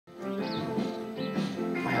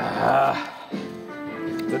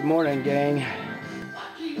Good morning, gang.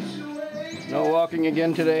 No walking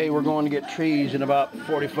again today. We're going to get trees in about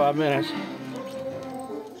 45 minutes.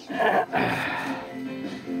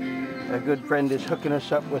 A good friend is hooking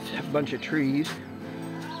us up with a bunch of trees.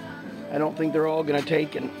 I don't think they're all going to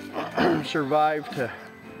take and survive to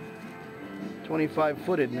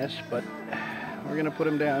 25-footedness, but we're going to put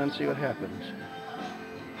them down and see what happens.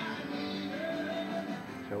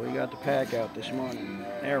 So we got the pack out this morning.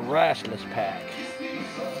 They're restless pack.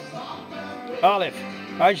 Olive,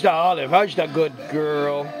 how's the Olive? How's the good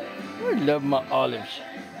girl? I love my olives.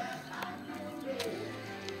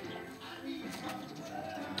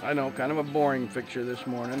 I know, kind of a boring picture this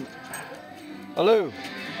morning. Aloo,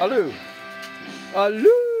 Aloo,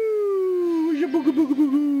 Aloo.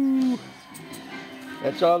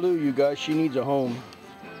 That's Aloo, you guys. She needs a home.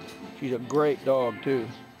 She's a great dog too.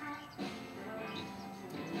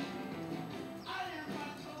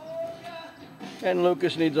 And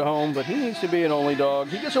Lucas needs a home, but he needs to be an only dog.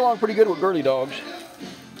 He gets along pretty good with girly dogs.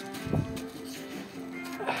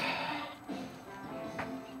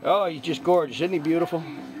 Oh, he's just gorgeous. Isn't he beautiful?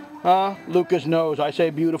 Huh? Lucas knows. I say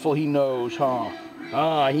beautiful, he knows, huh?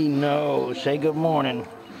 Ah, he knows. Say good morning.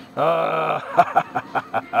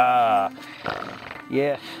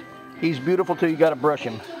 Yes. He's beautiful till you gotta brush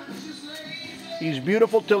him. He's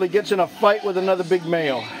beautiful till he gets in a fight with another big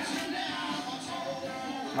male.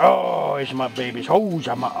 Oh, it's my babies. Oh,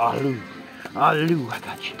 my Aloo. Aloo, I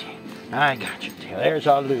got your tail. I got your tail. There's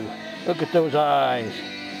Aloo. Look at those eyes.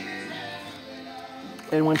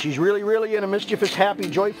 And when she's really, really in a mischievous, happy,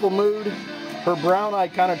 joyful mood, her brown eye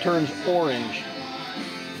kind of turns orange.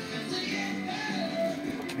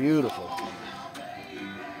 Beautiful.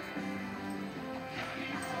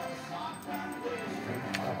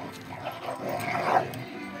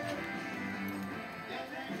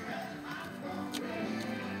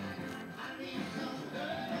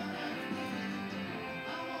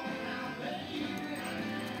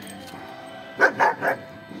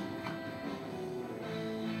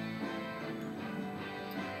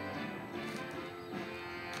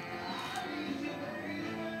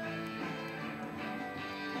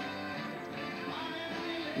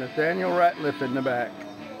 Nathaniel Ratliff in the back.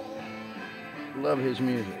 Love his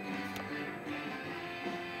music.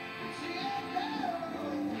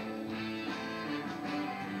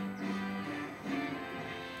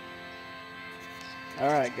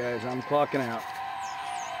 Alright guys, I'm clocking out.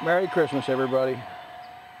 Merry Christmas everybody.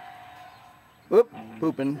 Whoop,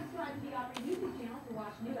 pooping.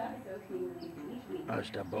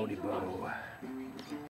 Hasta Bodie Bo.